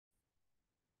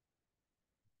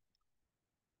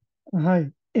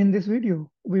Hi, in this video,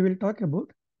 we will talk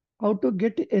about how to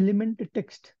get element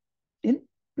text in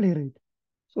Playwright.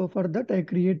 So for that, I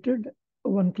created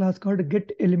one class called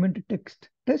get element text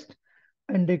test,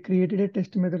 and I created a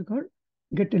test method called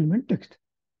get element text.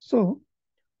 So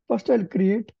first I'll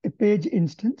create a page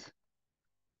instance.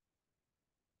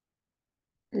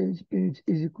 Page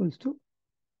is equals to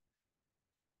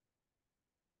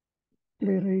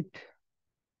Playwright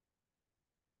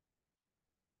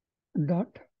dot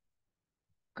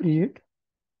create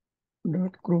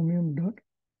dot chromium dot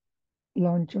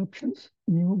launch options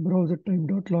new browser type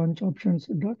dot launch options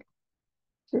dot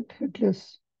set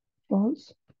headless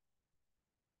false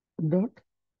dot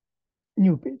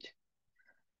new page.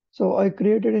 So I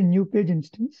created a new page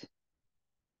instance.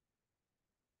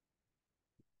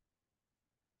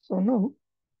 So now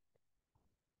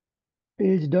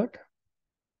page dot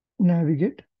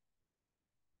navigate.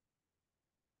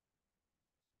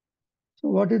 So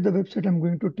what is the website I'm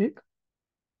going to take?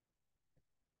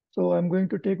 So I'm going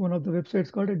to take one of the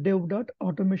websites called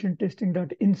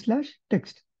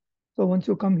dev.automationtesting.in/text. So once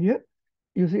you come here,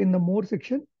 you see in the more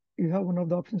section, you have one of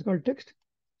the options called text.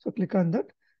 So click on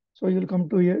that. So you'll come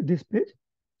to here, this page.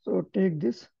 So take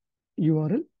this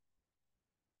URL.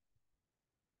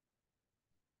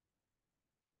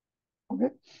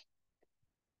 Okay.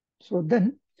 So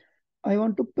then I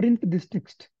want to print this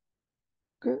text.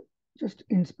 Okay. Just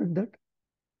inspect that.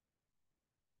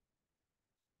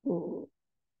 So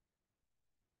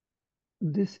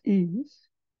this is,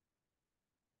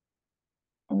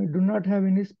 I do not have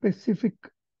any specific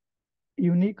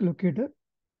unique locator.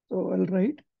 So I'll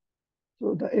write.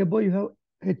 So the above you have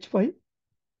h5.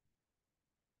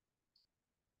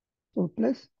 So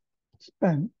plus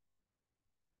span.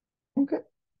 Okay.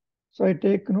 So I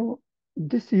take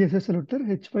this CSS selector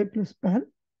h5 plus span.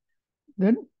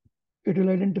 Then it will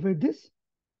identify this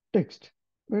text.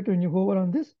 Right. When you hover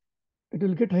on this, it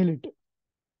will get highlighted.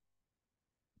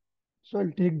 So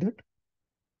I'll take that.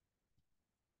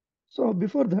 So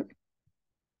before that,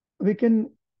 we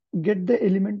can get the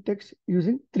element text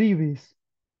using three ways.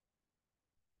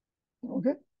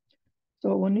 Okay.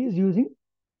 So one is using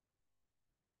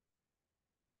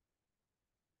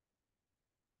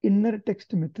inner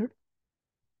text method.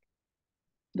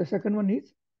 The second one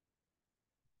is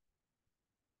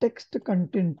text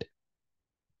content.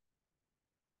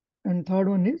 And third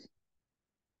one is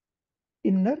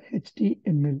inner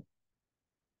HTML.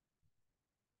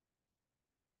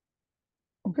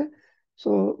 Okay.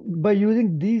 So by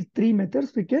using these three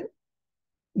methods, we can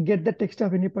get the text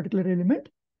of any particular element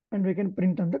and we can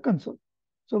print on the console.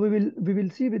 So we will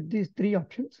see with these three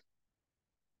options.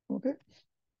 Okay.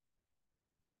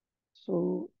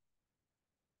 So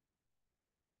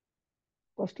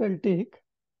first I'll take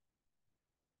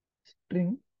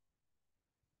string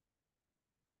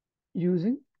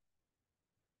using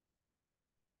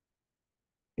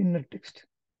inner text.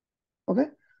 Okay.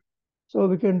 So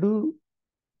we can do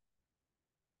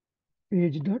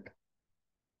page dot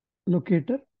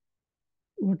locator.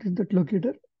 What is that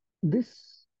locator?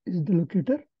 This is the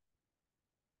locator.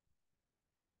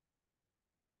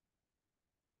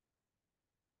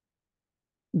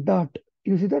 Dot.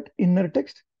 You see that inner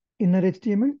text, inner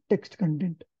HTML, text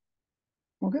content.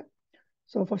 Okay.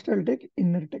 So first I'll take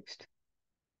inner text.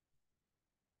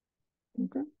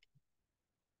 Okay.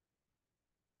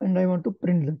 And I want to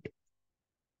print that.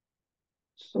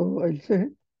 So I'll say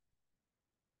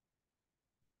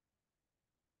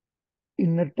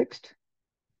inner text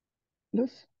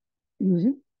plus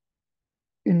using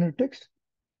inner text.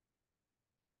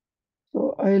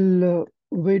 So I'll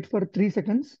wait for 3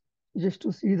 seconds just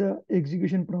to see the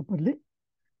execution properly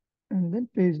and then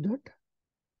page dot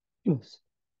close.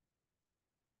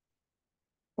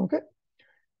 Okay.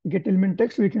 Get element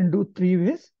text, we can do three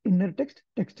ways: inner text,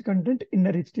 text content,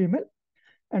 inner HTML,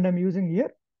 and I'm using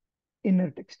here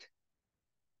inner text.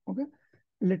 Okay.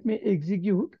 Let me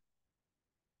execute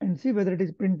and see whether it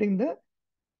is printing the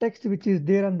text which is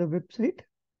there on the website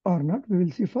or not. We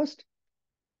will see first.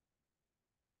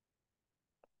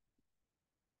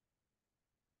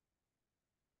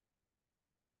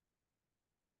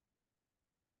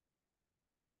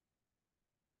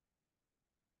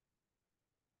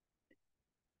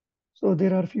 So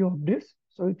there are few updates.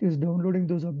 So it is downloading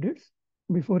those updates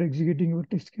before executing your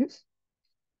test case.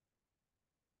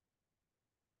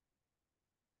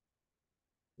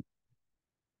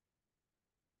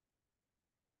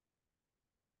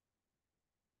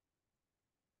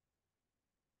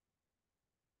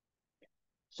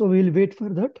 So we'll wait for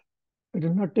that. It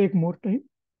will not take more time.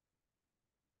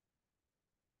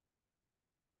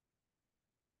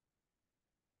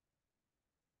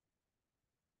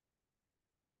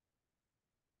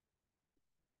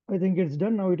 I think it's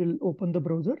done. Now it will open the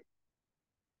browser.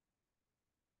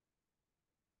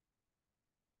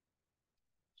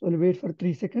 So I'll wait for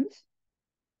 3 seconds.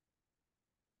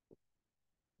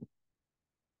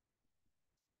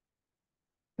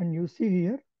 And you see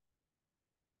here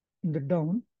in the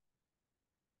down,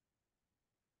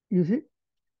 you see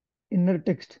inner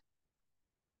text.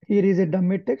 Here is a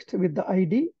dummy text with the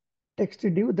ID text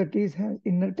div that is has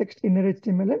inner text, inner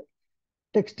HTML and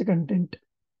text content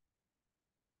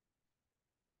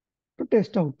to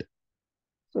test out.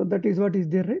 So that is what is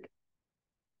there, right?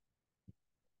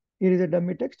 Here is a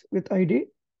dummy text with ID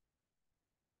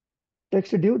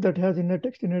text div that has inner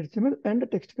text, inner HTML and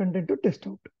text content to test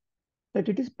out that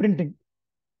it is printing.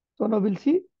 So now we'll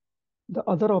see the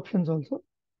other options also.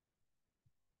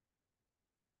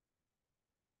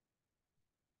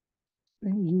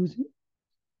 And using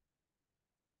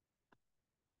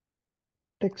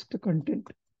text content.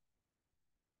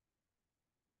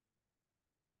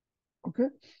 Okay.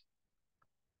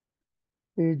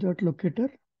 Page.locator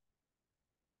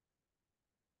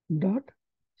dot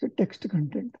so text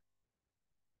content.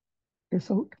 Yes,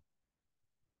 out.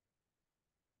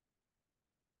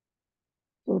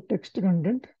 So text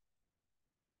content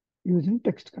using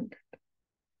text content.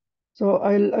 So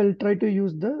I'll try to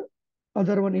use the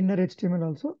other one inner HTML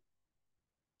also.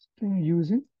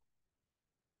 Using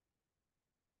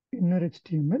inner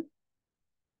HTML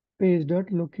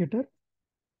page.locator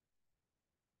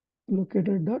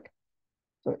locator dot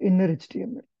so inner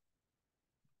HTML.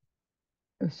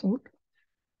 Yes, out.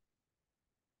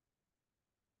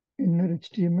 Inner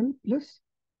HTML plus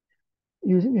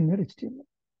using inner HTML.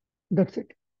 That's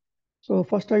it. So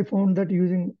first I found that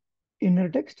using inner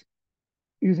text,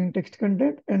 using text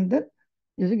content, and then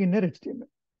using inner HTML.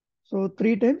 So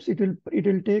 3 times it will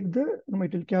take the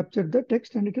it will capture the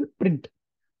text and it will print.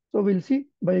 So we'll see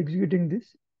by executing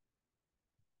this.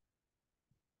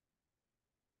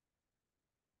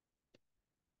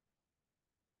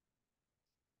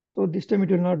 So this time it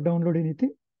will not download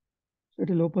anything. So it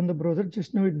will open the browser.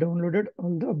 Just now it downloaded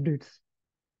all the updates.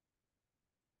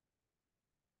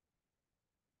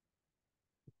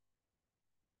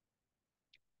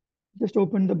 Just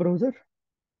open the browser.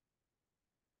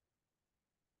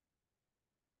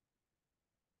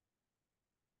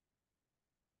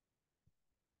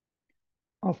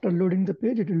 After loading the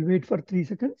page, it will wait for 3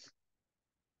 seconds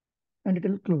and it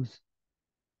will close.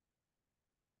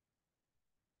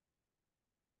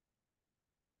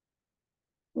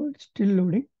 So it's still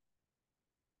loading.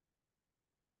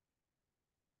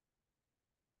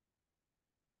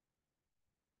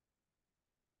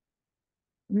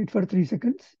 Wait for 3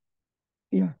 seconds.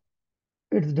 Yeah,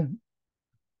 it's done.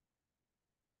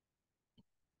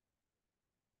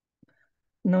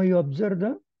 Now you observe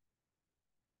the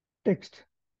text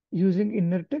using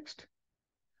inner text,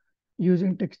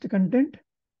 using text content,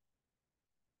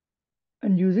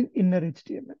 and using inner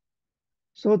HTML.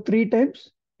 So 3 times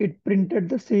it printed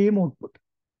the same output.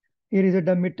 Here is a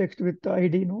dummy text with the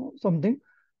ID, something.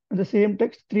 And the same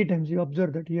text 3 times. You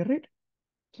observe that here, right?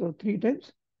 So 3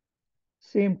 times,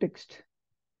 same text.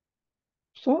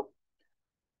 So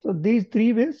these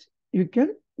 3 ways you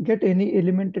can get any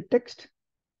element text,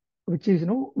 which is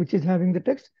which is having the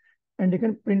text, and you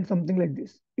can print something like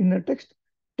this: inner text,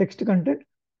 text content,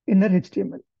 inner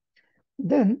HTML.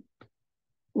 Then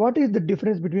what is the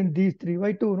difference between these 3?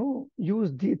 Why to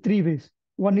use the 3 ways?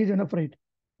 One is enough, right?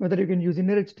 Whether you can use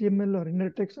inner HTML or inner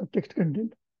text or text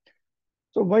content.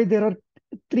 So why there are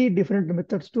 3 different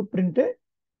methods to print a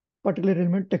particular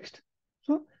element text?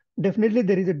 So definitely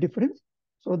there is a difference.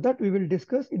 So that we will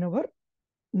discuss in our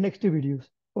next videos.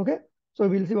 Okay. So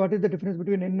we'll see what is the difference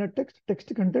between inner text,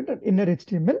 text content, and inner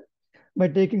HTML by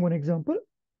taking one example.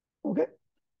 Okay.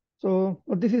 So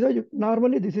this is how you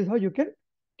normally this is how you can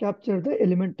capture the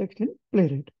element text in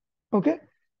Playwright. Okay.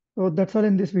 So that's all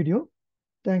in this video.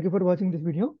 Thank you for watching this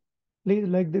video. Please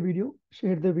like the video,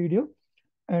 share the video,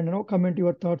 and comment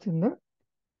your thoughts in the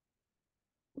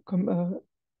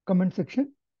comment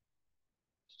section.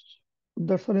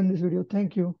 That's all in this video.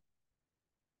 Thank you.